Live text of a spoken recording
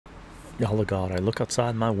Oh God, I look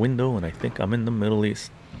outside my window and I think I'm in the Middle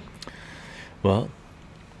East. Well,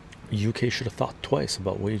 UK should have thought twice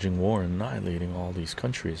about waging war and annihilating all these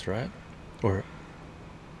countries, right? Or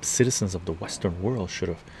citizens of the Western world should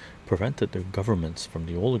have prevented their governments from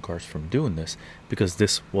the oligarchs from doing this, because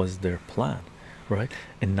this was their plan, right?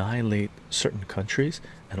 Annihilate certain countries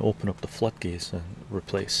and open up the floodgates and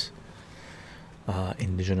replace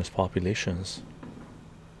indigenous populations.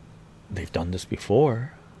 They've done this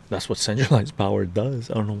before. That's what centralized power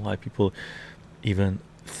does. I don't know why people even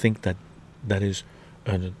think that that is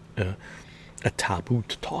a taboo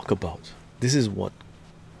to talk about. This is what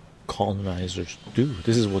colonizers do.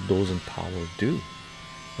 This is what those in power do,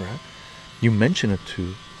 right? You mention it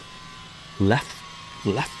to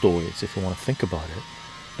leftoids, if you want to think about it,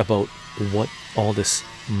 about what all this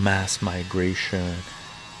mass migration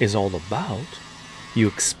is all about. You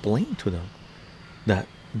explain to them that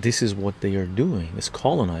this is what they are doing, is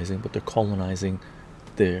colonizing, but they're colonizing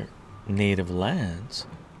their native lands,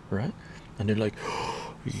 right? And they're like,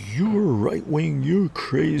 you're right wing, you're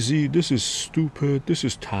crazy, this is stupid, this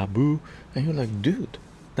is taboo. And you're like, dude,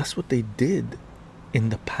 that's what they did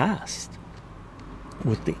in the past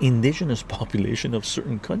with the indigenous population of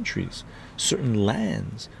certain countries, certain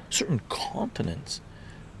lands, certain continents.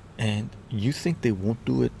 And you think they won't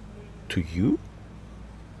do it to you?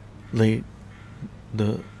 Like,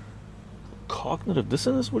 the cognitive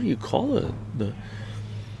dissonance, what do you call it, the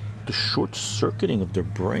short circuiting of their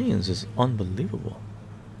brains is unbelievable,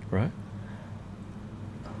 right?